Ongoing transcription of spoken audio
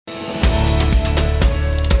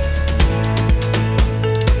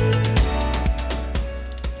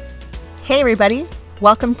Hey everybody,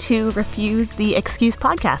 welcome to Refuse the Excuse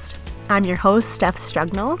podcast. I'm your host, Steph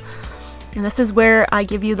Strugnall, and this is where I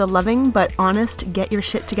give you the loving but honest get your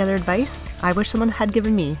shit together advice I wish someone had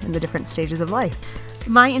given me in the different stages of life.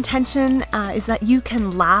 My intention is that you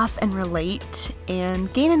can laugh and relate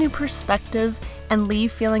and gain a new perspective and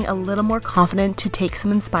leave feeling a little more confident to take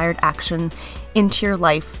some inspired action into your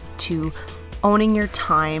life to owning your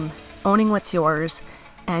time, owning what's yours,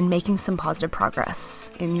 and making some positive progress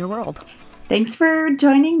in your world. Thanks for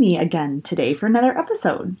joining me again today for another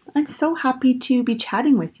episode. I'm so happy to be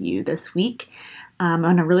chatting with you this week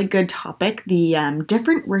on a really good topic, the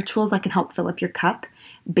different rituals that can help fill up your cup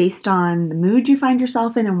based on the mood you find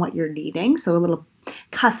yourself in and what you're needing. So a little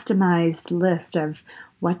customized list of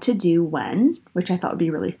what to do when, which I thought would be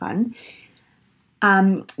really fun.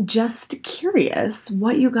 Just curious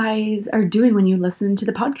what you guys are doing when you listen to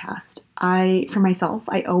the podcast. For myself,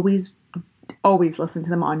 I always listen to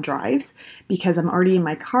them on drives because I'm already in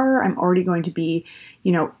my car. I'm already going to be,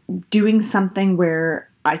 doing something where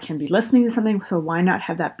I can be listening to something. So why not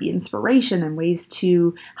have that be inspiration and ways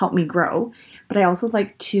to help me grow? But I also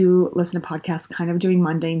like to listen to podcasts kind of doing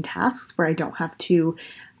mundane tasks where I don't have to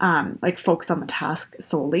focus on the task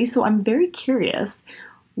solely. So I'm very curious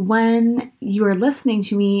when you are listening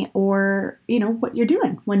to me or, what you're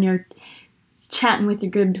doing when you're chatting with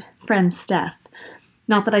your good friend Steph.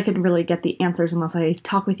 Not that I could really get the answers unless I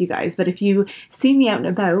talk with you guys, but if you see me out and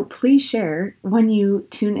about, please share when you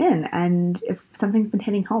tune in and if something's been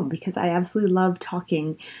hitting home, because I absolutely love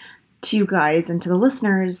talking to you guys and to the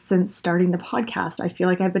listeners since starting the podcast. I feel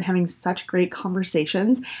like I've been having such great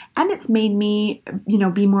conversations and it's made me,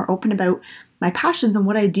 be more open about my passions and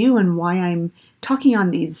what I do and why I'm talking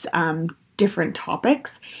on these different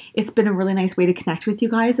topics. It's been a really nice way to connect with you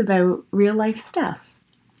guys about real life stuff.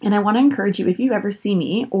 And I want to encourage you, if you ever see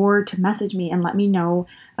me, or to message me and let me know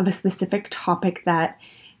of a specific topic that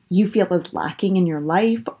you feel is lacking in your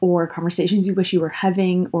life, or conversations you wish you were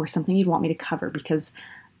having, or something you'd want me to cover, because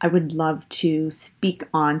I would love to speak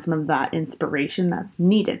on some of that inspiration that's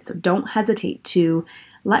needed. So don't hesitate to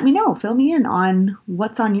let me know, fill me in on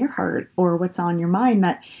what's on your heart or what's on your mind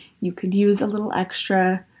that you could use a little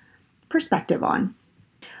extra perspective on.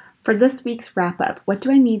 For this week's wrap up, what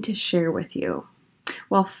do I need to share with you?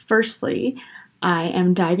 Well, firstly, I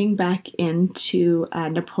am diving back into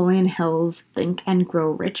Napoleon Hill's Think and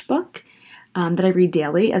Grow Rich book that I read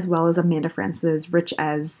daily, as well as Amanda France's Rich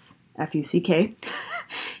as F-U-C-K.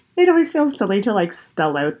 It always feels silly to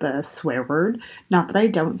spell out the swear word. Not that I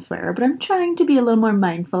don't swear, but I'm trying to be a little more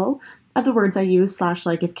mindful of the words I use, /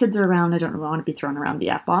 if kids are around, I don't want to be throwing around the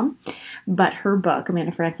F-bomb. But her book,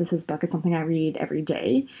 Amanda France's book, is something I read every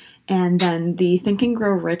day. And then the Think and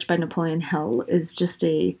Grow Rich by Napoleon Hill is just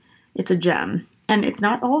it's a gem. And it's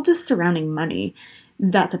not all just surrounding money.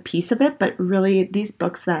 That's a piece of it, but really these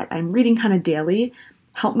books that I'm reading kind of daily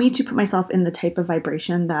help me to put myself in the type of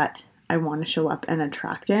vibration that I want to show up and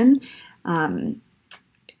attract in. And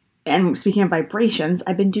speaking of vibrations,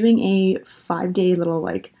 I've been doing a 5-day little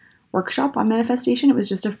workshop on manifestation. It was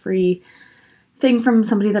just a free thing from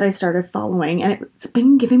somebody that I started following, and it's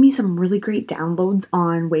been giving me some really great downloads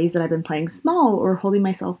on ways that I've been playing small or holding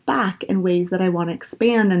myself back, and ways that I want to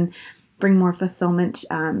expand and bring more fulfillment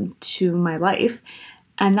to my life.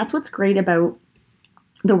 And that's what's great about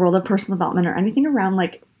the world of personal development or anything around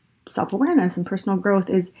self-awareness and personal growth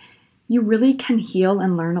is you really can heal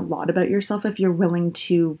and learn a lot about yourself if you're willing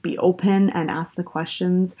to be open and ask the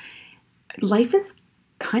questions. Life is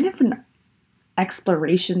kind of an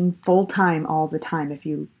exploration full-time all the time if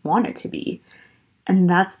you want it to be. And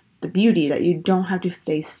that's the beauty, that you don't have to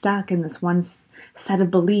stay stuck in this one set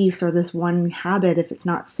of beliefs or this one habit if it's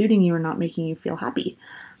not suiting you or not making you feel happy.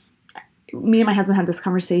 Me and my husband had this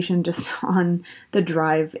conversation just on the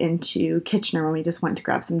drive into Kitchener when we just went to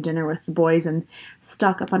grab some dinner with the boys and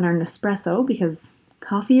stock up on our Nespresso, because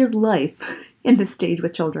coffee is life in this stage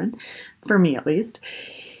with children, for me at least.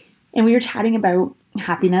 And we were chatting about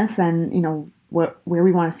happiness and, where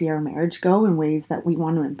we want to see our marriage go and ways that we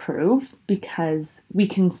want to improve, because we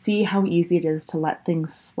can see how easy it is to let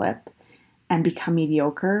things slip and become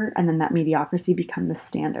mediocre, and then that mediocrity become the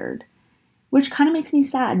standard, which kind of makes me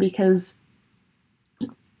sad, because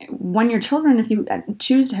when your children, if you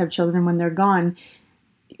choose to have children when they're gone,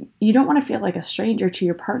 you don't want to feel like a stranger to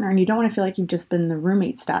your partner, and you don't want to feel like you've just been the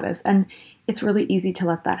roommate status. And it's really easy to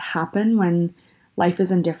let that happen when life is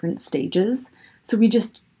in different stages. So we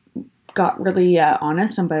just got really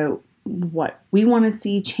honest about what we want to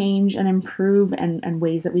see change and improve, and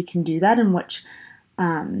ways that we can do that, and which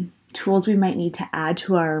tools we might need to add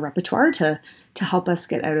to our repertoire to help us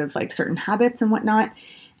get out of certain habits and whatnot.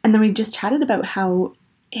 And then we just chatted about how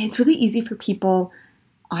it's really easy for people,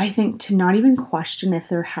 I think, to not even question if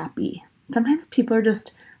they're happy. Sometimes people are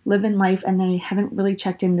just living life and they haven't really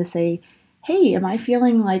checked in to say, hey, am I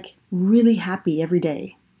feeling like really happy every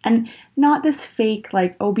day? And not this fake,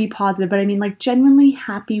 like, oh, be positive, but I mean, like, genuinely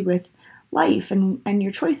happy with life and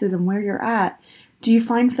your choices and where you're at. Do you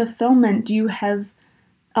find fulfillment? Do you have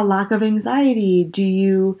a lack of anxiety? Do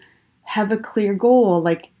you have a clear goal?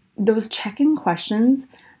 Like, those check-in questions,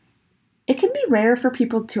 it can be rare for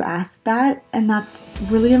people to ask that, and that's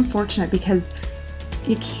really unfortunate because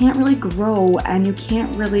you can't really grow and you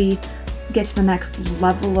can't really get to the next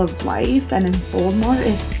level of life and unfold more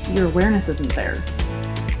if your awareness isn't there.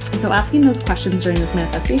 And so asking those questions during this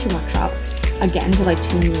manifestation workshop, again, to like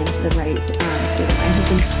tune you into the right state of mind has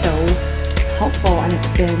been so helpful, and it's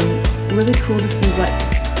been really cool to see what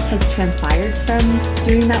has transpired from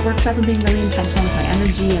doing that workshop and being really intentional with my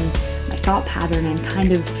energy and my thought pattern and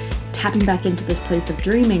kind of tapping back into this place of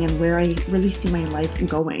dreaming and where I really see my life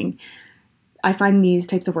going. I find these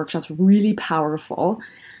types of workshops really powerful,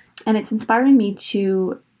 and it's inspiring me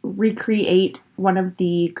to recreate one of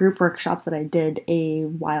the group workshops that I did a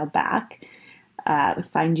while back,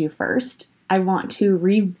 Find You First. I want to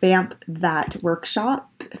revamp that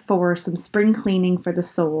workshop for some spring cleaning for the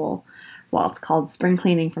soul. Well, it's called Spring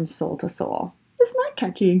Cleaning from Soul to Soul. Isn't that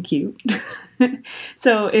catchy and cute?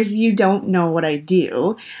 So if you don't know what I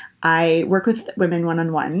do, I work with women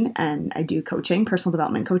one-on-one, and I do coaching, personal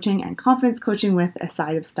development coaching, and confidence coaching with a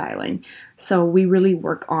side of styling. So we really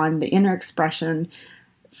work on the inner expression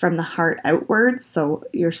from the heart outwards, so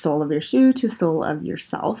your soul of your shoe to soul of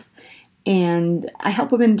yourself. And I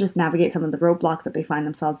help women just navigate some of the roadblocks that they find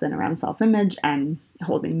themselves in around self-image and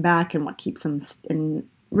holding back and what keeps them in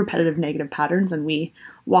repetitive negative patterns. And we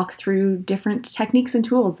walk through different techniques and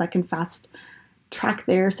tools that can fast track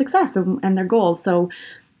their success and their goals. So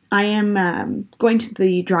I am going to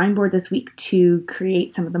the drawing board this week to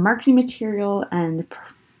create some of the marketing material and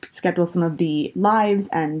schedule some of the lives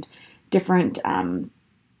and different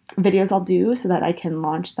videos I'll do so that I can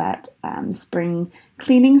launch that spring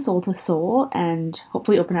cleaning soul to soul and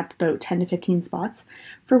hopefully open up about 10 to 15 spots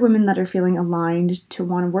for women that are feeling aligned to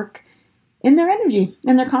want to work in their energy,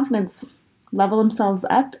 in their confidence, level themselves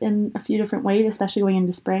up in a few different ways, especially going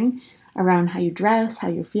into spring, around how you dress, how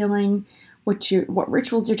you're feeling, what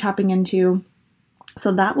rituals you're tapping into.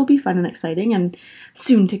 So that will be fun and exciting and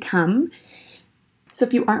soon to come. So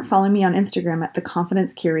if you aren't following me on Instagram at The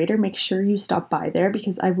Confidence Curator, make sure you stop by there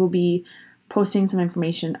because I will be posting some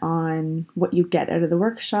information on what you get out of the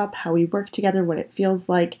workshop, how we work together, what it feels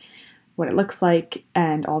like, what it looks like,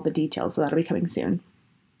 and all the details. So that'll be coming soon.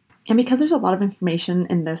 And because there's a lot of information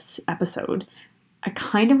in this episode, I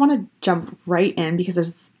kind of want to jump right in because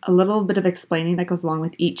there's a little bit of explaining that goes along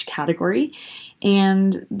with each category,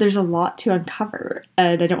 and there's a lot to uncover,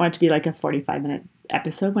 and I don't want it to be like a 45-minute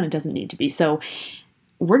episode when it doesn't need to be. So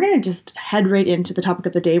we're going to just head right into the topic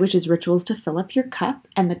of the day, which is rituals to fill up your cup.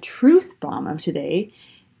 And the truth bomb of today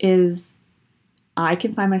is I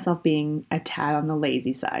can find myself being a tad on the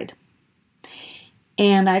lazy side.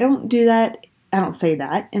 And I don't say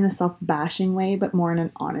that in a self-bashing way, but more in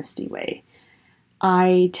an honesty way.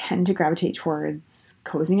 I tend to gravitate towards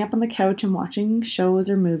cozying up on the couch and watching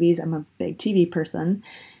shows or movies. I'm a big TV person.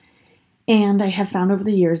 And I have found over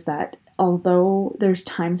the years that although there's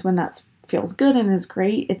times when that feels good and is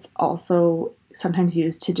great, it's also sometimes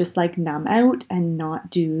used to just like numb out and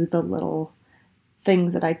not do the little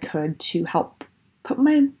things that I could to help put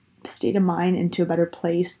my state of mind into a better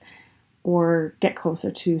place or get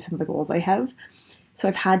closer to some of the goals I have. So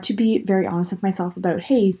I've had to be very honest with myself about,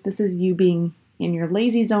 hey, this is you being in your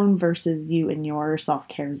lazy zone versus you in your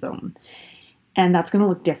self-care zone. And that's going to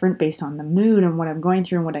look different based on the mood and what I'm going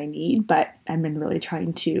through and what I need. But I've been really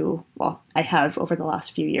trying to, I have over the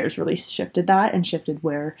last few years really shifted that and shifted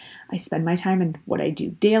where I spend my time and what I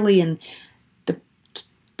do daily and the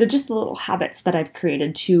just the little habits that I've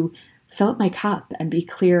created to fill up my cup and be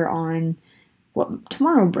clear on what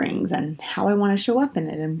tomorrow brings and how I want to show up in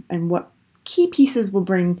it and what key pieces will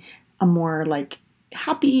bring a more like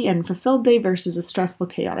happy and fulfilled day versus a stressful,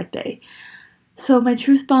 chaotic day. So my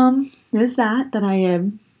truth bomb is that I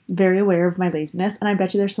am very aware of my laziness, and I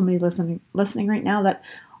bet you there's somebody listening right now that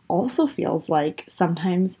also feels like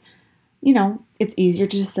sometimes, it's easier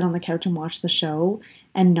to just sit on the couch and watch the show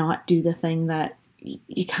and not do the thing that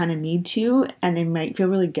you kind of need to, and they might feel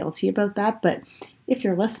really guilty about that. But if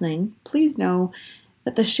you're listening, please know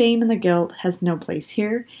that the shame and the guilt has no place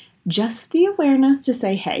here. Just the awareness to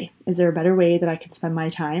say, hey, is there a better way that I can spend my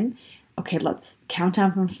time? Okay, let's count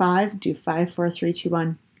down from 5, do 5, 4, 3, 2,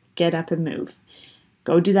 1, get up and move.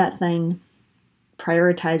 Go do that thing,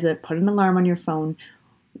 prioritize it, put an alarm on your phone,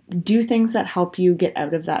 Do things that help you get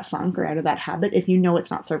out of that funk or out of that habit if you know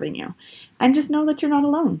it's not serving you. And just know that you're not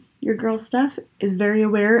alone. Your girl Steph is very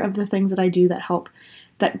aware of the things that I do that help,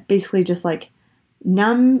 that basically just like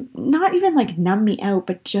not even like numb me out,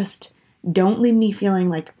 but just don't leave me feeling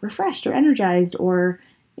like refreshed or energized or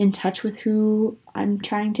in touch with who I'm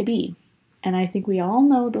trying to be. And I think we all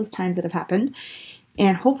know those times that have happened.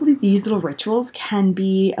 And hopefully these little rituals can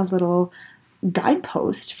be a little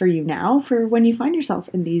guidepost for you now for when you find yourself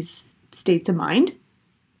in these states of mind.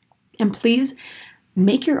 And please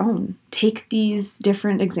make your own. Take these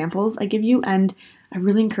different examples I give you, and I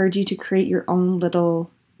really encourage you to create your own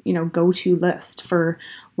little, go-to list for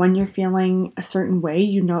when you're feeling a certain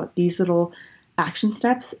way. These little action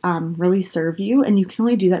steps really serve you, and you can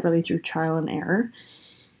only do that really through trial and error,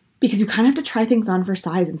 because you kind of have to try things on for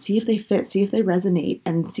size and see if they fit, see if they resonate,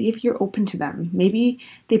 and see if you're open to them. Maybe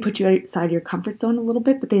they put you outside your comfort zone a little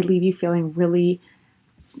bit, but they leave you feeling really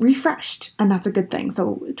refreshed, and that's a good thing.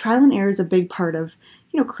 So trial and error is a big part of,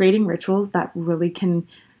 creating rituals that really can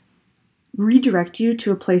redirect you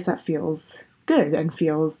to a place that feels good and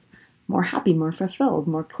feels more happy, more fulfilled,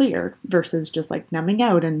 more clear, versus just like numbing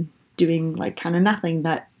out and doing like kind of nothing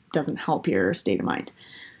that doesn't help your state of mind.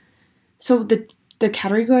 So the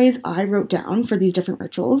categories I wrote down for these different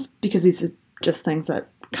rituals, because these are just things that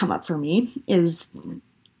come up for me, is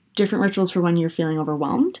different rituals for when you're feeling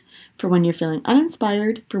overwhelmed, for when you're feeling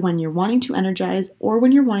uninspired, for when you're wanting to energize, or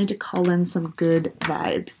when you're wanting to call in some good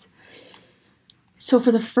vibes. So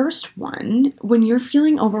for the first one, when you're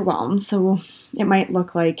feeling overwhelmed, so it might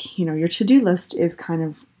look like, your to-do list is kind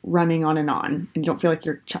of running on, and you don't feel like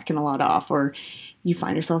you're checking a lot off, or you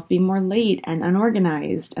find yourself being more late and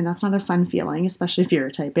unorganized, and that's not a fun feeling, especially if you're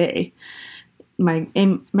a type A. My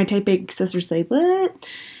type A sisters say, what?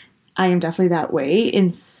 I am definitely that way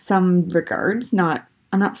in some regards. I'm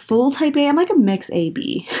not full type A. I'm like a mix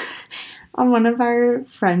AB. On one of our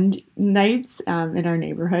friend nights in our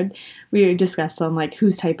neighborhood, we discussed on like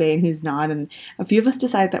who's type A and who's not, and a few of us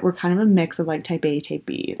decided that we're kind of a mix of like type A, type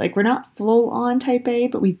B. Like we're not full on type A,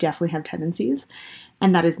 but we definitely have tendencies,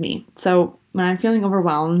 and that is me. So when I'm feeling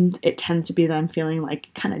overwhelmed, it tends to be that I'm feeling like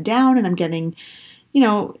kind of down, and I'm getting,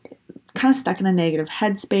 kind of stuck in a negative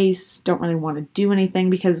headspace, don't really want to do anything,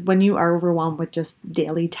 because when you are overwhelmed with just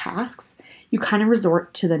daily tasks, you kind of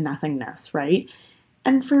resort to the nothingness, right?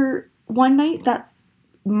 And for one night, that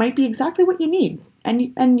might be exactly what you need.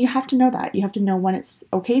 And you have to know that. You have to know when it's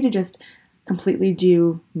okay to just completely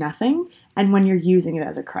do nothing and when you're using it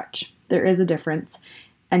as a crutch. There is a difference,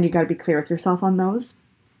 and you got to be clear with yourself on those.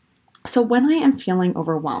 So when I am feeling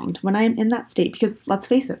overwhelmed, when I am in that state, because let's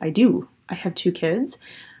face it, I have 2 kids.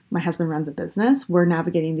 My husband runs a business. We're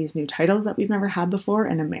navigating these new titles that we've never had before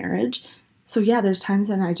in a marriage. So yeah, there's times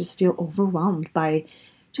when I just feel overwhelmed by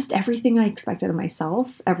just everything I expected of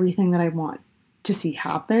myself, everything that I want to see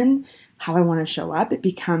happen, how I want to show up. It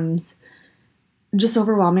becomes just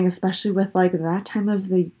overwhelming, especially with like that time of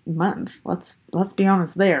the month. Let's be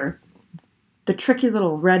honest there. The tricky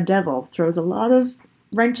little red devil throws a lot of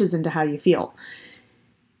wrenches into how you feel.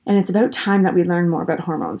 And it's about time that we learn more about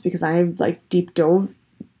hormones, because I've like deep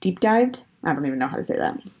dived. I don't even know how to say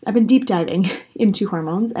that. I've been deep diving into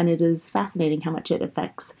hormones, and it is fascinating how much it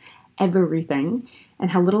affects everything and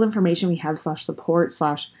how little information we have / support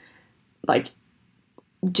 / like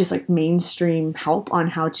just like mainstream help on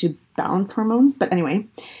how to balance hormones. But anyway,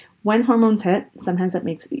 when hormones hit, sometimes that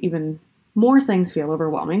makes even more things feel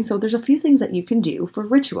overwhelming. So there's a few things that you can do for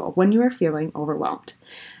ritual when you are feeling overwhelmed.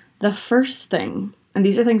 The first thing, and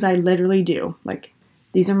these are things I literally do, like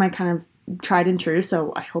these are my kind of tried and true,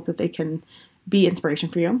 so I hope that they can be inspiration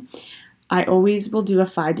for you. I always will do a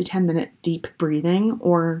 5 to 10 minute deep breathing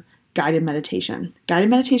or guided meditation. Guided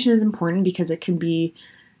meditation is important because it can be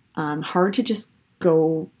hard to just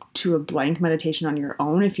go to a blank meditation on your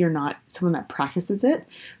own if you're not someone that practices it.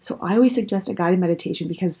 So I always suggest a guided meditation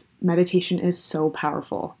because meditation is so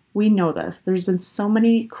powerful. We know this. There's been so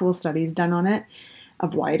many cool studies done on it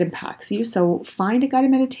of why it impacts you. So find a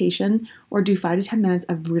guided meditation or do 5 to 10 minutes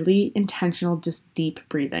of really intentional, just deep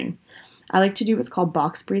breathing. I like to do what's called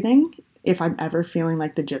box breathing if I'm ever feeling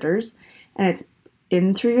like the jitters. And it's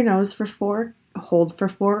in through your nose for 4, hold for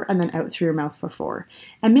 4, and then out through your mouth for 4.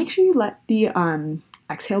 And make sure you let the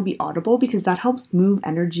exhale be audible because that helps move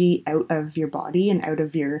energy out of your body and out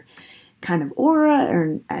of your kind of aura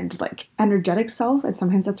and like energetic self. And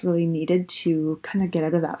sometimes that's really needed to kind of get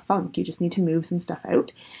out of that funk. You just need to move some stuff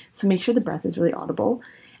out. So make sure the breath is really audible.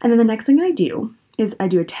 And then the next thing I do is I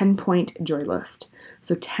do a 10-point joy list.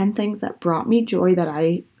 So 10 things that brought me joy that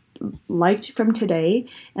I liked from today,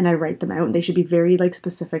 and I write them out. They should be very like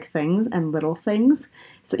specific things and little things,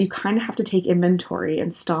 so that you kind of have to take inventory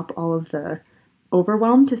and stop all of the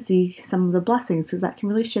overwhelm to see some of the blessings, because that can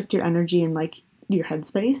really shift your energy and like your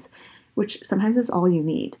headspace, which sometimes is all you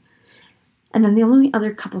need. And then the only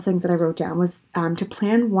other couple things that I wrote down was to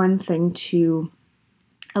plan one thing to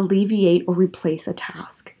alleviate or replace a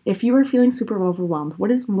task. If you are feeling super overwhelmed,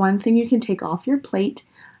 what is one thing you can take off your plate,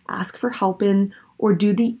 ask for help in, or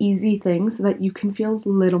do the easy things so that you can feel a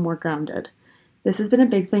little more grounded? This has been a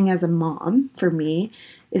big thing as a mom for me,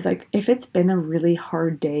 is like if it's been a really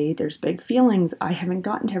hard day, there's big feelings, I haven't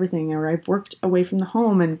gotten to everything, or I've worked away from the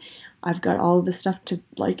home and I've got all of this stuff to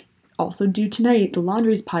like also do tonight, the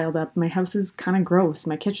laundry's piled up, my house is kind of gross,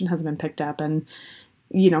 my kitchen hasn't been picked up, and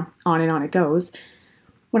on and on it goes.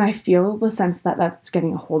 When I feel the sense that that's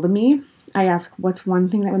getting a hold of me, I ask, what's one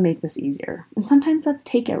thing that would make this easier? And sometimes that's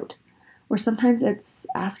takeout, or sometimes it's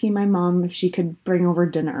asking my mom if she could bring over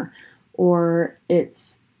dinner, or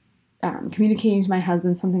it's communicating to my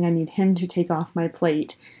husband something I need him to take off my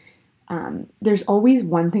plate. There's always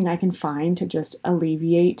one thing I can find to just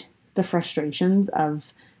alleviate the frustrations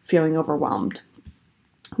of feeling overwhelmed.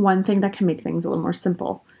 One thing that can make things a little more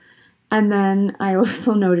simple. And then I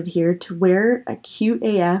also noted here to wear a cute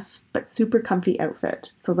AF but super comfy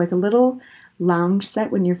outfit. So like a little lounge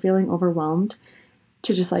set when you're feeling overwhelmed,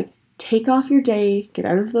 to just like take off your day, get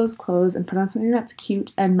out of those clothes and put on something that's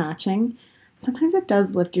cute and matching. Sometimes it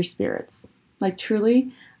does lift your spirits. Like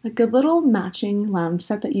truly a good little matching lounge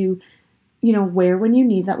set that you wear when you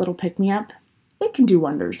need that little pick-me-up. It can do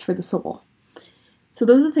wonders for the soul. So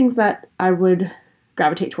those are the things that I would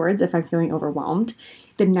gravitate towards if I'm feeling overwhelmed.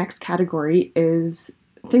 The next category is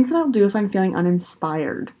things that I'll do if I'm feeling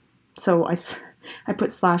uninspired. So I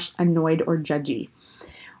put / annoyed or judgy.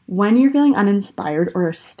 When you're feeling uninspired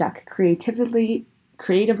or stuck creatively,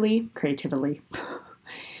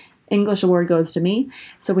 English award goes to me.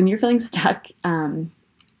 So when you're feeling stuck,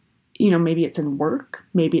 maybe it's in work,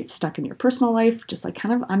 maybe it's stuck in your personal life, just like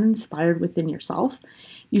kind of uninspired within yourself,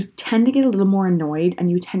 you tend to get a little more annoyed and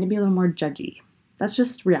you tend to be a little more judgy. That's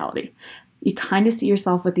just reality. You kind of see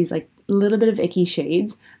yourself with these like little bit of icky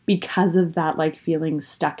shades because of that like feeling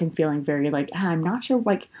stuck and feeling very like, I'm not sure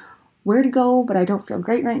like where to go, but I don't feel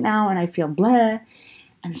great right now and I feel bleh.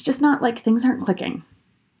 And it's just not like things aren't clicking.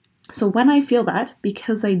 So when I feel that,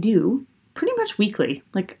 because I do pretty much weekly,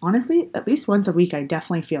 like honestly, at least once a week, I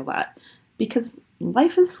definitely feel that, because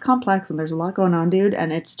life is complex and there's a lot going on, dude.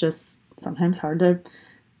 And it's just sometimes hard to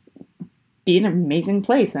be in an amazing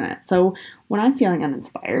place in it. So when I'm feeling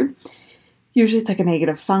uninspired, usually it's like a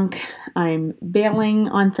negative funk. I'm bailing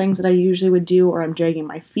on things that I usually would do, or I'm dragging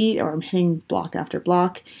my feet, or I'm hitting block after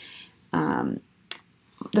block.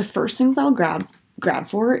 The first things I'll grab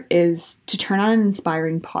for is to turn on an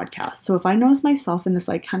inspiring podcast. So if I notice myself in this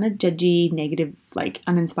like kind of judgy, negative, like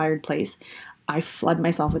uninspired place, I flood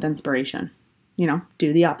myself with inspiration.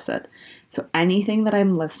 Do the opposite. So anything that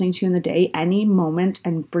I'm listening to in the day, any moment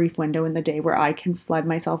and brief window in the day where I can flood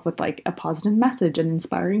myself with like a positive message, an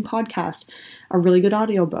inspiring podcast, a really good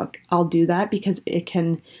audiobook, I'll do that, because it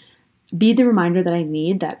can be the reminder that I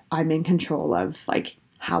need that I'm in control of like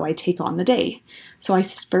how I take on the day. So I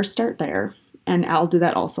first start there, and I'll do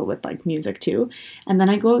that also with like music too. And then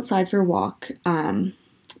I go outside for a walk,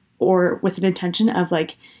 or with an intention of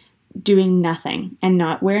like doing nothing and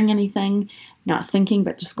not wearing anything, not thinking,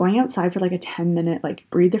 but just going outside for like a 10-minute, like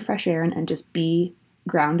breathe the fresh air and just be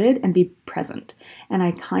grounded and be present. And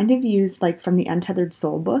I kind of use like from the Untethered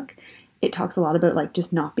Soul book, it talks a lot about like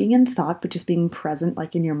just not being in thought, but just being present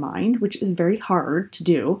like in your mind, which is very hard to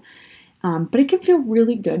do. But it can feel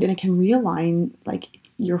really good, and it can realign like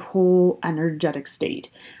your whole energetic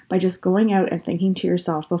state by just going out and thinking to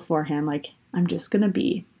yourself beforehand, like, I'm just going to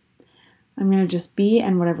be. I'm going to just be,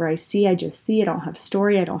 and whatever I see, I just see. I don't have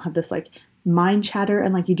story. I don't have this like mind chatter.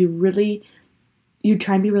 And like you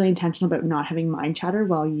try and be really intentional about not having mind chatter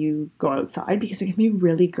while you go outside, because it can be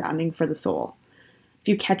really grounding for the soul. If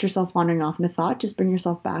you catch yourself wandering off into thought, just bring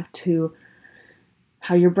yourself back to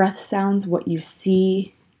how your breath sounds, what you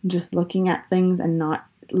see, just looking at things and not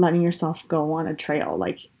letting yourself go on a trail.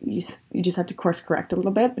 Like you just have to course correct a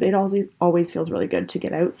little bit, but it always feels really good to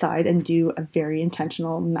get outside and do a very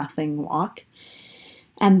intentional nothing walk.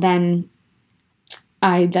 And then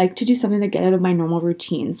I like to do something to get out of my normal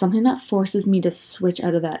routine, something that forces me to switch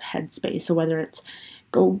out of that headspace. So whether it's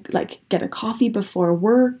go like get a coffee before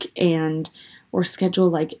work or schedule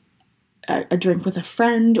like a drink with a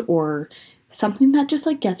friend, or something that just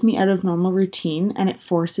like gets me out of normal routine and it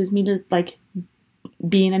forces me to like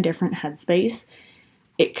be in a different headspace.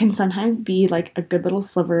 It can sometimes be like a good little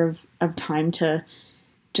sliver of time to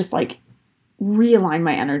just like realign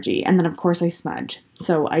my energy. And then of course I smudge.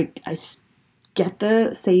 So I get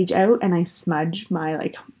the sage out and I smudge my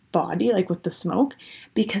like body like with the smoke,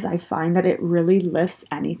 because I find that it really lifts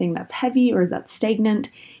anything that's heavy or that's stagnant.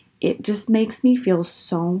 It just makes me feel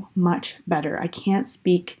so much better. I can't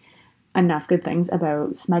speak enough good things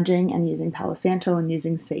about smudging and using Palo Santo and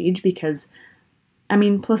using sage, because I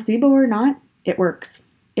mean, placebo or not, it works.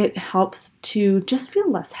 It helps to just feel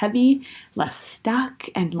less heavy, less stuck,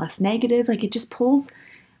 and less negative. Like it just pulls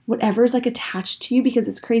whatever's like attached to you, because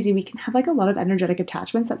it's crazy. We can have like a lot of energetic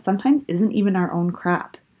attachments that sometimes isn't even our own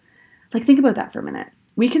crap. Like think about that for a minute.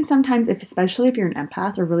 We can sometimes, especially if you're an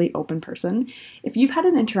empath or really open person, if you've had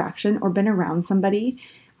an interaction or been around somebody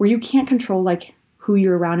where you can't control like who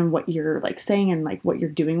you're around and what you're like saying and like what you're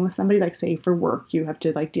doing with somebody, like say for work, you have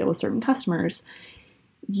to like deal with certain customers,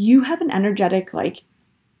 you have an energetic like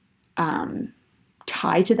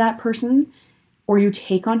tie to that person, or you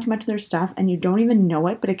take on too much of their stuff and you don't even know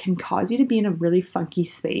it, but it can cause you to be in a really funky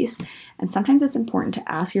space. And sometimes it's important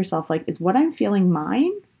to ask yourself, like, is what I'm feeling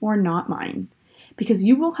mine or not mine? Because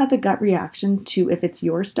you will have a gut reaction to if it's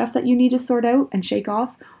your stuff that you need to sort out and shake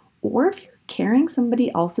off, or if you're carrying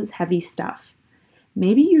somebody else's heavy stuff.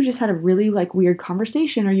 Maybe you just had a really like weird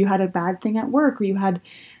conversation, or you had a bad thing at work, or you had,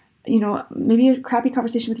 you know, maybe a crappy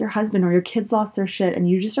conversation with your husband, or your kids lost their shit, and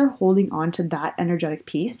you just are holding on to that energetic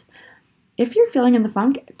piece. If you're feeling in the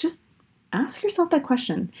funk, just ask yourself that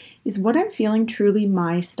question. Is what I'm feeling truly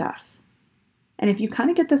my stuff? And if you kind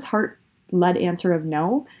of get this heart-led answer of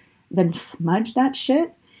no, then smudge that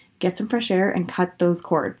shit, get some fresh air, and cut those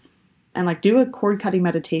cords. And like do a cord cutting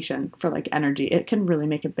meditation for like energy. It can really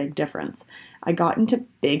make a big difference. I got into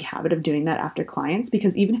big habit of doing that after clients,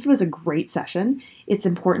 because even if it was a great session, it's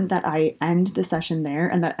important that I end the session there,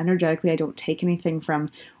 and that energetically I don't take anything from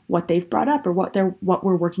what they've brought up or what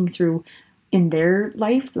we're working through in their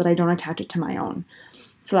life, so that I don't attach it to my own.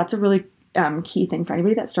 So that's a really key thing for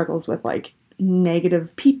anybody that struggles with like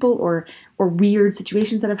negative people or weird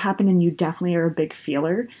situations that have happened, and you definitely are a big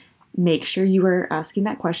feeler. Make sure you are asking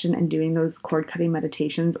that question and doing those cord cutting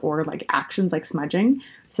meditations or like actions like smudging,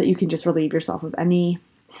 so that you can just relieve yourself of any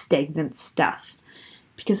stagnant stuff,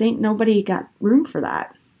 because ain't nobody got room for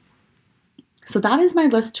that. So that is my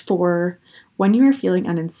list for when you are feeling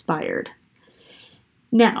uninspired.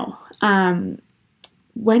 Now,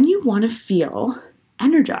 when you want to feel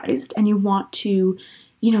energized and you want to,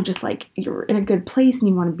 you know, just like you're in a good place and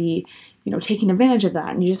you want to be, you know, taking advantage of that,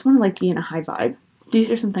 and you just want to like be in a high vibe,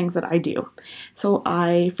 these are some things that I do. So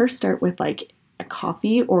I first start with like a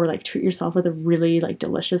coffee, or like treat yourself with a really like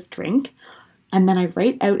delicious drink. And then I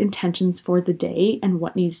write out intentions for the day and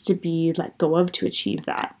what needs to be let go of to achieve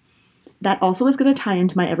that. That also is going to tie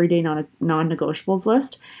into my everyday non-negotiables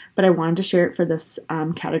list, but I wanted to share it for this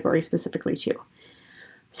category specifically too.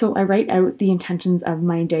 So I write out the intentions of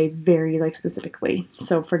my day very like specifically.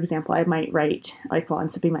 So for example, I might write like while I'm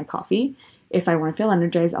sipping my coffee, if I want to feel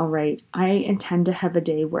energized, I'll write, I intend to have a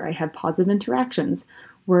day where I have positive interactions,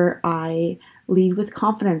 where I lead with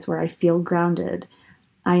confidence, where I feel grounded.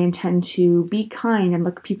 I intend to be kind and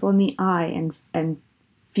look people in the eye and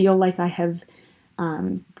feel like I have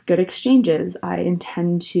good exchanges. I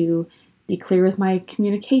intend to be clear with my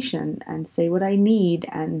communication and say what I need,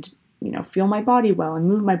 and, you know, feel my body well and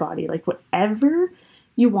move my body. Like whatever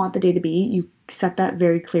you want the day to be, you set that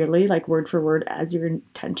very clearly, like word for word as your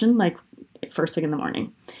intention, like first thing in the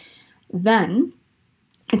morning. Then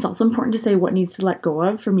it's also important to say what needs to let go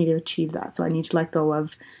of for me to achieve that. So I need to let go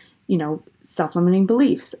of, you know, self-limiting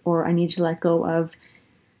beliefs, or I need to let go of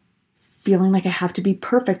feeling like I have to be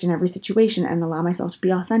perfect in every situation and allow myself to be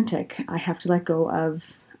authentic. I have to let go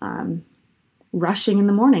of rushing in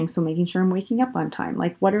the morning, so making sure I'm waking up on time.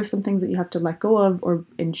 Like, what are some things that you have to let go of or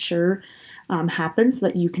ensure happen so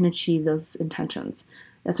that you can achieve those intentions?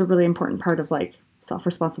 That's a really important part of like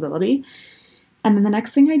self-responsibility. And then the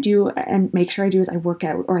next thing I do and make sure I do is I work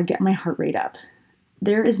out, or I get my heart rate up.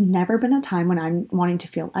 There has never been a time when I'm wanting to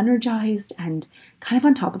feel energized and kind of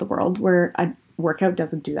on top of the world where a workout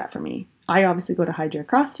doesn't do that for me. I obviously go to Hydra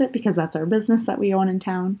CrossFit because that's our business that we own in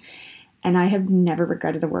town, and I have never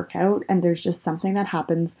regretted a workout. And there's just something that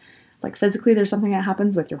happens, like physically there's something that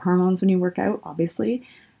happens with your hormones when you work out, obviously,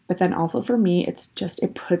 but then also for me, it's just,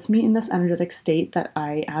 it puts me in this energetic state that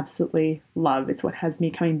I absolutely love. It's what has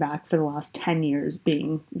me coming back for the last 10 years,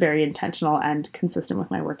 being very intentional and consistent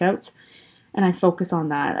with my workouts. And I focus on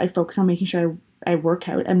that. I focus on making sure I work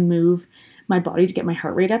out and move my body to get my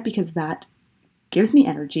heart rate up, because that gives me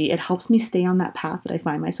energy. It helps me stay on that path that I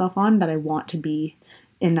find myself on, that I want to be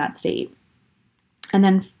in that state. And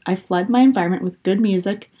then I flood my environment with good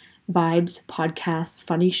music, vibes, podcasts,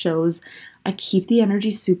 funny shows. I keep the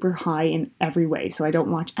energy super high in every way. So I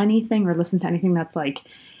don't watch anything or listen to anything that's like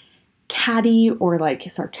catty or like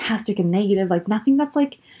sarcastic and negative, like nothing that's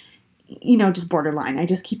like, just borderline. I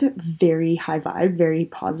just keep it very high vibe, very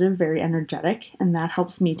positive, very energetic, and that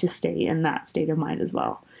helps me to stay in that state of mind as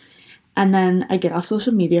well. And then I get off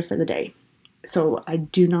social media for the day. So I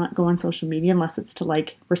do not go on social media unless it's to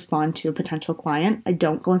like respond to a potential client. I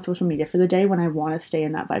don't go on social media for the day when I want to stay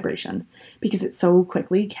in that vibration, because it so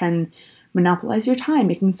quickly can monopolize your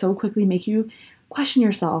time. It can so quickly make you question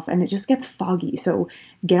yourself, and it just gets foggy. So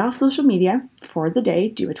get off social media for the day,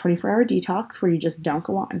 do a 24-hour detox where you just don't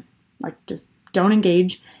go on. Like, just don't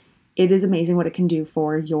engage. It is amazing what it can do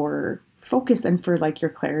for your focus and for like your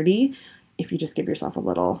clarity if you just give yourself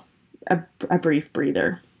a brief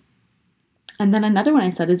breather. And then another one I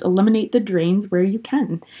said is eliminate the drains where you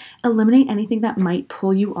can. Eliminate anything that might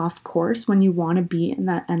pull you off course when you want to be in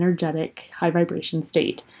that energetic, high vibration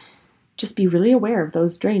state. Just be really aware of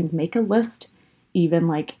those drains. Make a list, even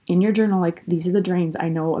like in your journal, like these are the drains I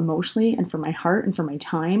know emotionally and for my heart and for my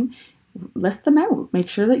time. List them out. Make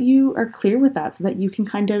sure that you are clear with that so that you can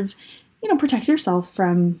kind of, protect yourself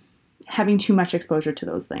from having too much exposure to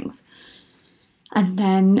those things. And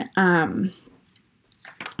then,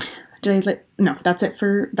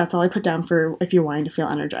 that's all I put down for if you're wanting to feel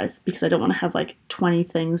energized, because I don't want to have like 20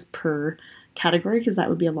 things per category because that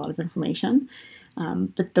would be a lot of information.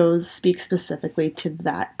 But those speak specifically to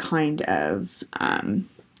that kind of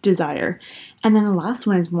desire. And then the last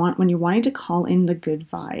one is when you're wanting to call in the good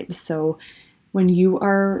vibes. So when you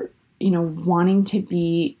are, wanting to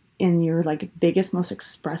be in your like biggest, most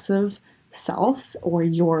expressive self, or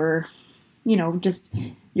your, just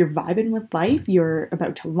you're vibing with life, you're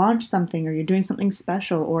about to launch something, or you're doing something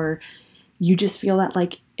special, or you just feel that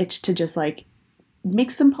like itch to just like make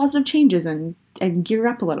some positive changes and gear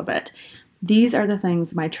up a little bit. These are the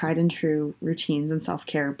things, my tried and true routines and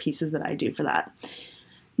self-care pieces that I do for that.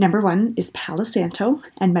 Number 1 is Palo Santo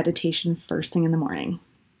and meditation first thing in the morning.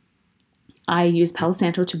 I use Palo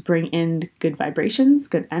Santo to bring in good vibrations,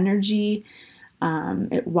 good energy.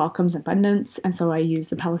 It welcomes abundance. And so I use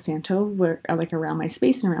the Palo Santo around my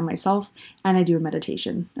space and around myself. And I do a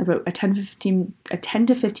meditation, about a 10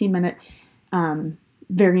 to 15 minute,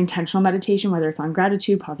 very intentional meditation, whether it's on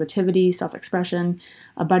gratitude, positivity, self-expression,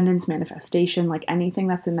 abundance, manifestation, like anything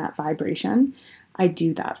that's in that vibration. I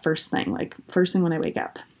do that first thing when I wake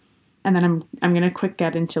up. And then I'm going to quick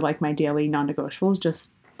get into like my daily non-negotiables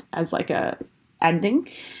just as like a ending.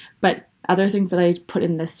 But other things that I put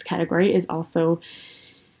in this category is also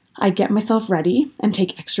I get myself ready and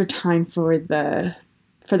take extra time for the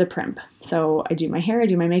primp. So I do my hair, I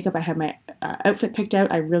do my makeup, I have my outfit picked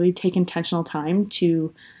out. I really take intentional time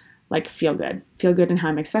to like feel good in how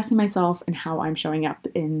I'm expressing myself and how I'm showing up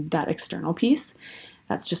in that external piece.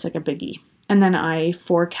 That's just like a biggie. And then I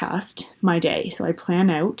forecast my day. So I plan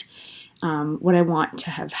out what I want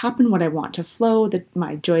to have happen, what I want to flow,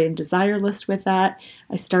 my joy and desire list with that.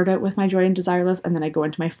 I start out with my joy and desire list, and then I go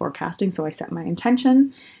into my forecasting. So I set my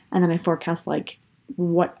intention, and then I forecast like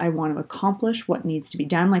what I want to accomplish, what needs to be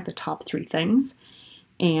done, like the top 3 things.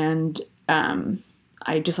 And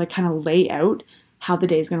I just like kind of lay out how the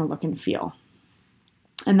day is going to look and feel.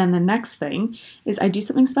 And then the next thing is I do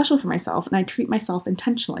something special for myself, and I treat myself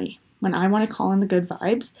intentionally. When I want to call in the good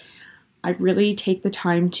vibes, I really take the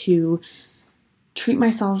time to treat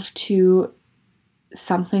myself to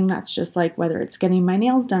something that's just like, whether it's getting my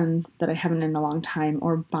nails done that I haven't in a long time,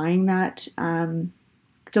 or buying that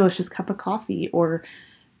delicious cup of coffee, or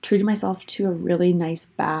treating myself to a really nice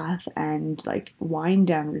bath and like wind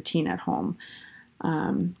down routine at home.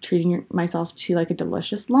 Treating myself to like a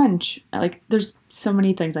delicious lunch. Like there's so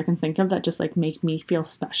many things I can think of that just like make me feel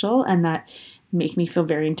special and that make me feel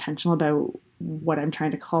very intentional about what I'm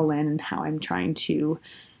trying to call in and how I'm trying to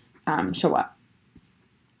show up.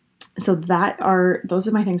 So those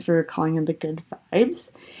are my things for calling in the good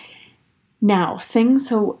vibes. Now,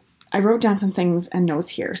 so I wrote down some things and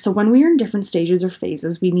notes here. So when we are in different stages or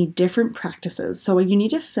phases, we need different practices. So you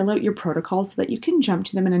need to fill out your protocols so that you can jump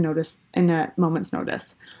to them in a moment's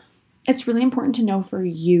notice. It's really important to know for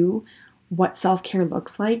you what self-care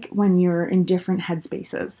looks like when you're in different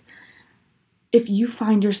headspaces. If you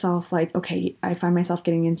find yourself like, okay, I find myself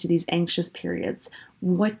getting into these anxious periods,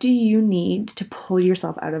 what do you need to pull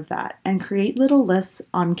yourself out of that? And create little lists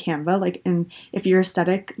on Canva. And if you're an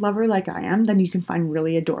aesthetic lover like I am, then you can find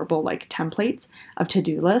really adorable like templates of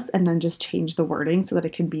to-do lists, and then just change the wording so that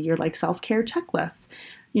it can be your like self-care checklists,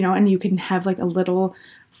 and you can have like a little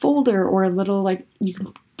folder or a little you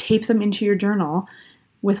can tape them into your journal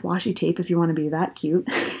with washi tape if you want to be that cute.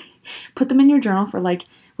 Put them in your journal for like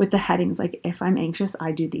with the headings, like if I'm anxious,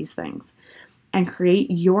 I do these things, and create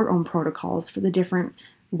your own protocols for the different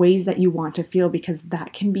ways that you want to feel, because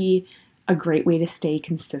that can be a great way to stay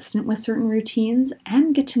consistent with certain routines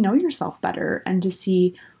and get to know yourself better and to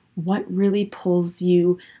see what really pulls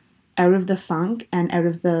you out of the funk and out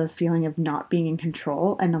of the feeling of not being in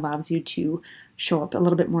control and allows you to show up a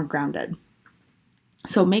little bit more grounded.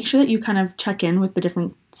 So make sure that you kind of check in with the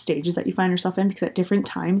different stages that you find yourself in, because at different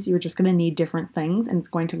times you're just going to need different things, and it's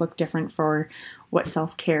going to look different for what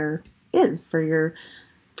self-care is for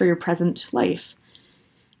your present life.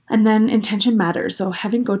 And then intention matters. So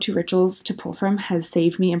having go-to rituals to pull from has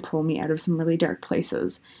saved me and pulled me out of some really dark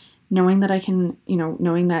places. Knowing that I can,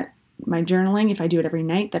 knowing that my journaling, if I do it every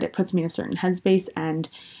night, that it puts me in a certain headspace, and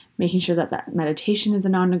making sure that meditation is a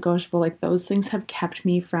non-negotiable, like those things have kept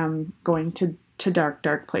me from going to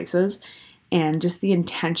dark places. And just the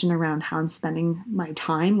intention around how I'm spending my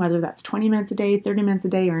time, whether that's 20 minutes a day, 30 minutes a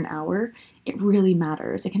day, or an hour, it really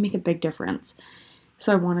matters. It can make a big difference.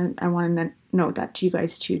 So I want to note that to you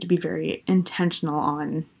guys too, to be very intentional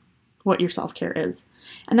on what your self-care is.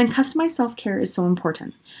 And then customized self-care is so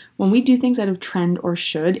important. When we do things out of trend or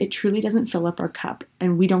should, it truly doesn't fill up our cup,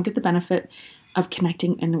 and we don't get the benefit of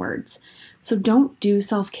connecting inwards. So don't do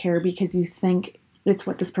self-care because you think it's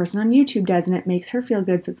what this person on YouTube does and it makes her feel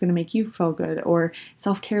good, so it's going to make you feel good. Or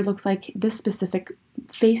self-care looks like this specific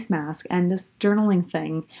face mask and this journaling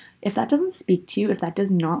thing. If that doesn't speak to you, if that does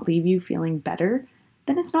not leave you feeling better,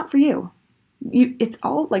 then it's not for you. It's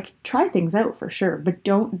all like, try things out for sure, but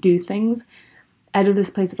don't do things out of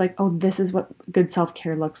this place of like, oh, this is what good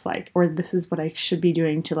self-care looks like, or this is what I should be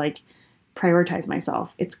doing to like prioritize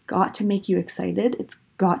myself. It's got to make you excited. It's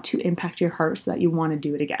got to impact your heart so that you want to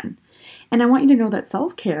do it again. And I want you to know that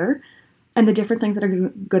self-care and the different things that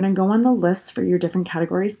are going to go on the list for your different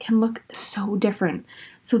categories can look so different.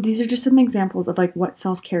 So these are just some examples of like what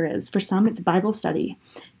self-care is. For some, it's Bible study.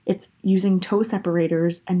 It's using toe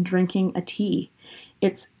separators and drinking a tea.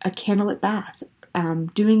 It's a candlelit bath,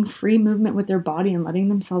 doing free movement with their body and letting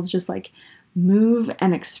themselves just like move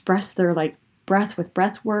and express their like breath with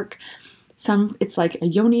breath work. Some, it's like a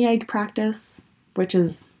yoni egg practice, which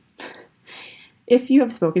is, if you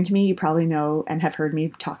have spoken to me, you probably know and have heard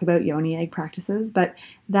me talk about yoni egg practices, but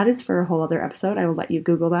that is for a whole other episode. I will let you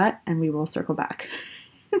Google that and we will circle back.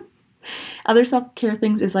 Other self-care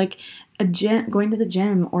things is like going to the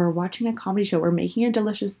gym or watching a comedy show or making a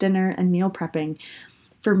delicious dinner and meal prepping.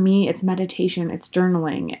 For me, it's meditation, it's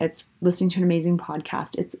journaling, it's listening to an amazing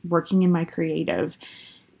podcast, it's working in my creative,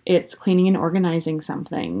 it's cleaning and organizing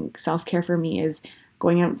something. Self-care for me is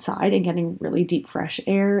going outside and getting really deep fresh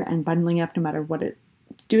air and bundling up no matter what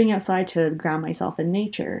it's doing outside to ground myself in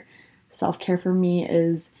nature. Self-care for me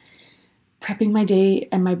is prepping my day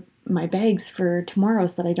and my bags for tomorrow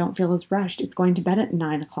so that I don't feel as rushed. It's going to bed at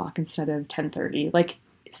 9 o'clock instead of 10:30. Like,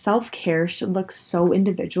 self-care should look so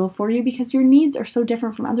individual for you because your needs are so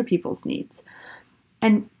different from other people's needs.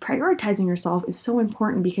 And prioritizing yourself is so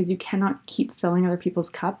important because you cannot keep filling other people's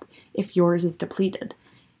cup if yours is depleted.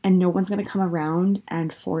 And no one's going to come around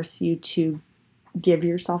and force you to give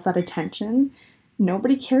yourself that attention.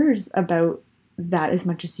 Nobody cares about that as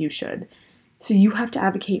much as you should. So you have to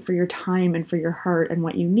advocate for your time and for your heart and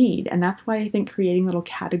what you need. And that's why I think creating little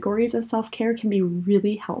categories of self-care can be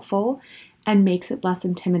really helpful and makes it less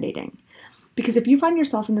intimidating. Because if you find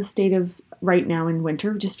yourself in the state of right now in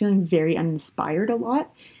winter, just feeling very uninspired a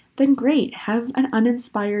lot, then great, have an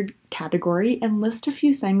uninspired category and list a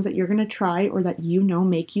few things that you're going to try or that you know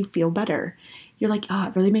make you feel better. You're like,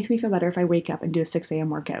 it really makes me feel better if I wake up and do a 6 a.m.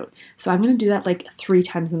 workout. So I'm going to do that like 3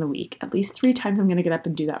 times in the week. At least 3 times I'm going to get up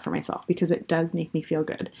and do that for myself because it does make me feel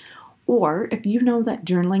good. Or if you know that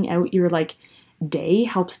journaling out your like day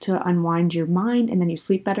helps to unwind your mind and then you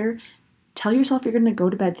sleep better, tell yourself you're going to go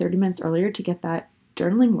to bed 30 minutes earlier to get that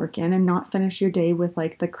journaling work in and not finish your day with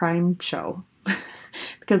like the crime show.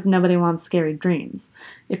 Because nobody wants scary dreams.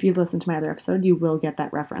 If you listen to my other episode, you will get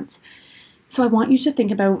that reference. So I want you to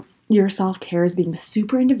think about your self-care as being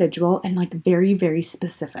super individual and like very, very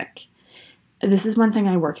specific. This is one thing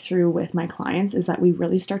I work through with my clients, is that we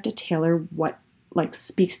really start to tailor what like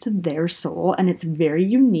speaks to their soul, and it's very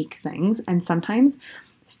unique things. And sometimes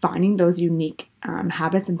finding those unique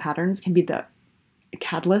habits and patterns can be the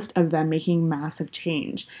catalyst of them making massive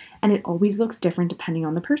change. And it always looks different depending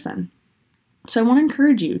on the person. So I want to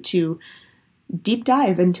encourage you to deep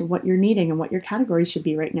dive into what you're needing and what your categories should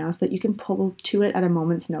be right now so that you can pull to it at a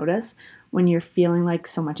moment's notice when you're feeling like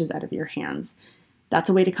so much is out of your hands. That's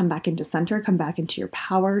a way to come back into center, come back into your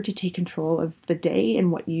power, to take control of the day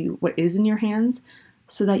and what is in your hands,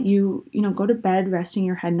 so that you go to bed resting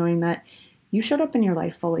your head knowing that You showed up in your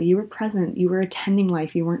life fully. You were present. You were attending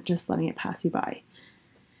life. You weren't just letting it pass you by.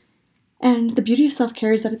 And the beauty of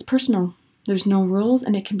self-care is that it's personal. There's no rules,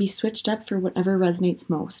 and it can be switched up for whatever resonates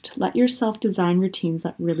most. Let yourself design routines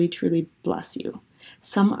that really, truly bless you.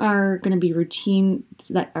 Some are going to be routines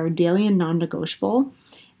that are daily and non-negotiable.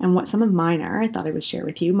 And what some of mine are, I thought I would share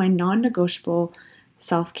with you. My non-negotiable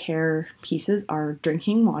self-care pieces are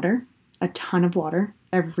drinking water, a ton of water,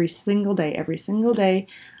 every single day. Every single day,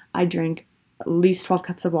 I drink at least 12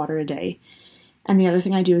 cups of water a day. And the other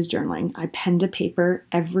thing I do is journaling. I pen to paper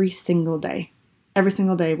every single day. Every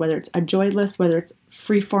single day, whether it's a joy list, whether it's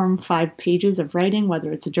freeform 5 pages of writing,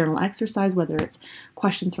 whether it's a journal exercise, whether it's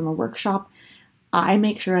questions from a workshop, I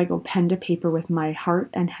make sure I go pen to paper with my heart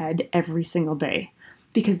and head every single day,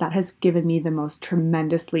 because that has given me the most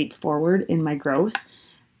tremendous leap forward in my growth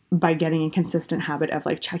by getting a consistent habit of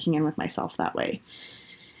like checking in with myself that way.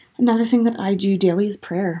 Another thing that I do daily is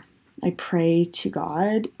prayer. I pray to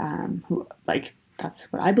God,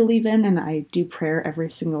 that's what I believe in, and I do prayer every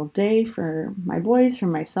single day for my boys, for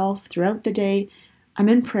myself, throughout the day. I'm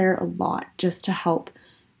in prayer a lot just to help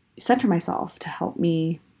center myself, to help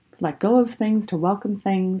me let go of things, to welcome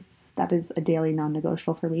things. That is a daily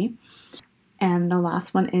non-negotiable for me. And the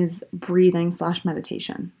last one is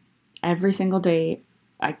breathing/meditation. Every single day,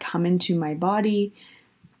 I come into my body,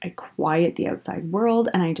 I quiet the outside world,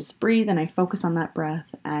 and I just breathe and I focus on that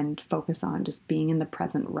breath and focus on just being in the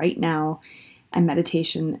present right now. And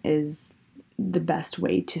meditation is the best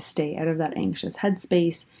way to stay out of that anxious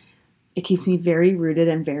headspace. It keeps me very rooted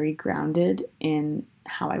and very grounded in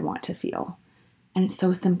how I want to feel. And it's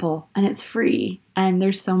so simple and it's free. And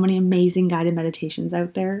there's so many amazing guided meditations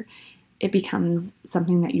out there. It becomes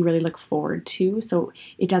something that you really look forward to. So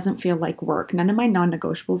it doesn't feel like work. None of my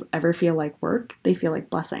non-negotiables ever feel like work. They feel like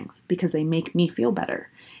blessings because they make me feel better.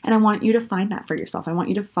 And I want you to find that for yourself. I want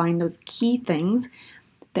you to find those key things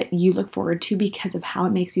that you look forward to because of how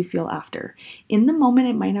it makes you feel after. In the moment,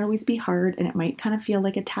 it might not always be hard and it might kind of feel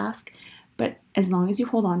like a task, but as long as you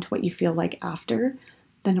hold on to what you feel like after,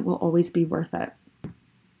 then it will always be worth it.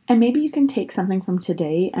 And maybe you can take something from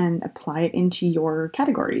today and apply it into your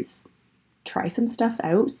categories. Try some stuff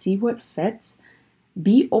out, see what fits.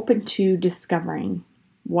 Be open to discovering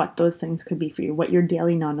what those things could be for you, what your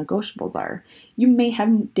daily non-negotiables are. You may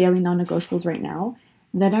have daily non-negotiables right now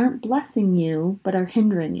that aren't blessing you, but are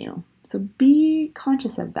hindering you. So be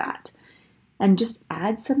conscious of that and just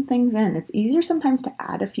add some things in. It's easier sometimes to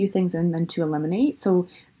add a few things in than to eliminate. So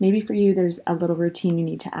maybe for you, there's a little routine you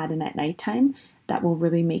need to add in at nighttime that will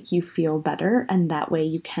really make you feel better. And that way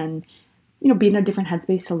you can, be in a different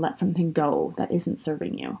headspace to let something go that isn't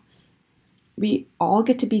serving you. We all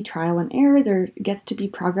get to be trial and error. There gets to be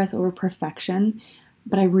progress over perfection.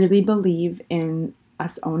 But I really believe in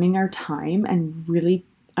us owning our time and really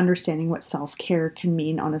understanding what self-care can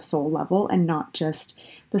mean on a soul level and not just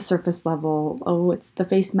the surface level. Oh, it's the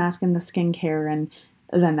face mask and the skincare and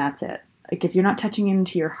then that's it. Like if you're not touching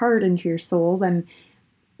into your heart, into your soul, then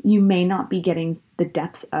you may not be getting the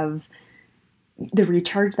depths of the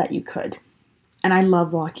recharge that you could. And I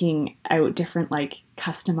love walking out different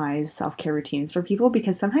customized self-care routines for people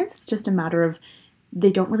because sometimes it's just a matter of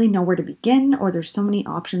they don't really know where to begin or there's so many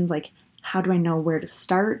options like how do I know where to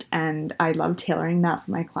start? And I love tailoring that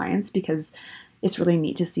for my clients because it's really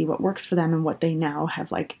neat to see what works for them and what they now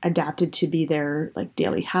have adapted to be their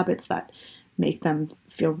daily habits that make them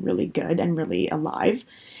feel really good and really alive.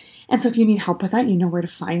 And so if you need help with that, you know where to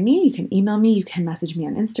find me. You can email me, you can message me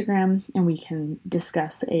on Instagram, and we can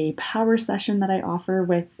discuss a power session that I offer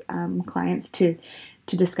with clients to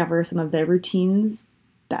discover some of their routines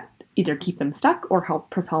that either keep them stuck or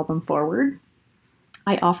help propel them forward.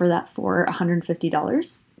 I offer that for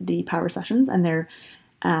 $150, the power sessions, and they're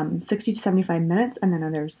 60 to 75 minutes, and then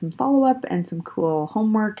there's some follow-up and some cool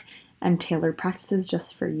homework and tailored practices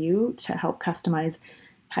just for you to help customize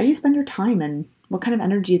how you spend your time and what kind of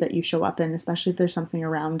energy that you show up in, especially if there's something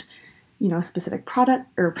around, a specific product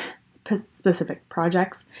or specific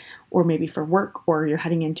projects, or maybe for work, or you're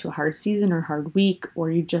heading into a hard season or hard week, or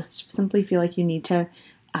you just simply feel like you need to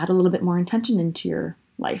add a little bit more intention into your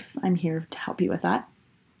life. I'm here to help you with that.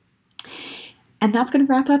 And that's going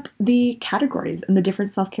to wrap up the categories and the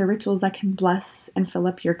different self-care rituals that can bless and fill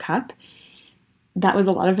up your cup. That was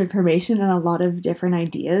a lot of information and a lot of different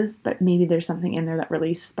ideas, but maybe there's something in there that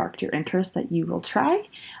really sparked your interest that you will try.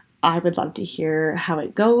 I would love to hear how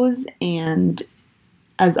it goes. And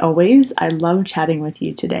as always, I love chatting with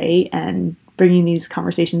you today and bringing these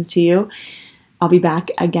conversations to you. I'll be back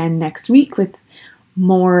again next week with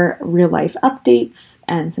more real life updates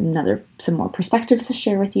and some more perspectives to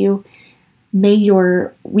share with you. May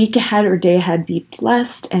your week ahead or day ahead be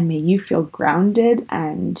blessed, and may you feel grounded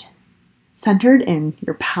and centered in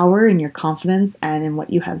your power and your confidence and in what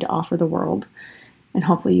you have to offer the world. And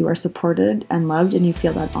hopefully you are supported and loved, and you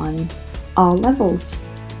feel that on all levels.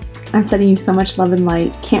 I'm sending you so much love and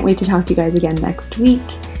light. Can't wait to talk to you guys again next week.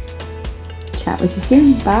 Chat with you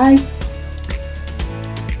soon. Bye.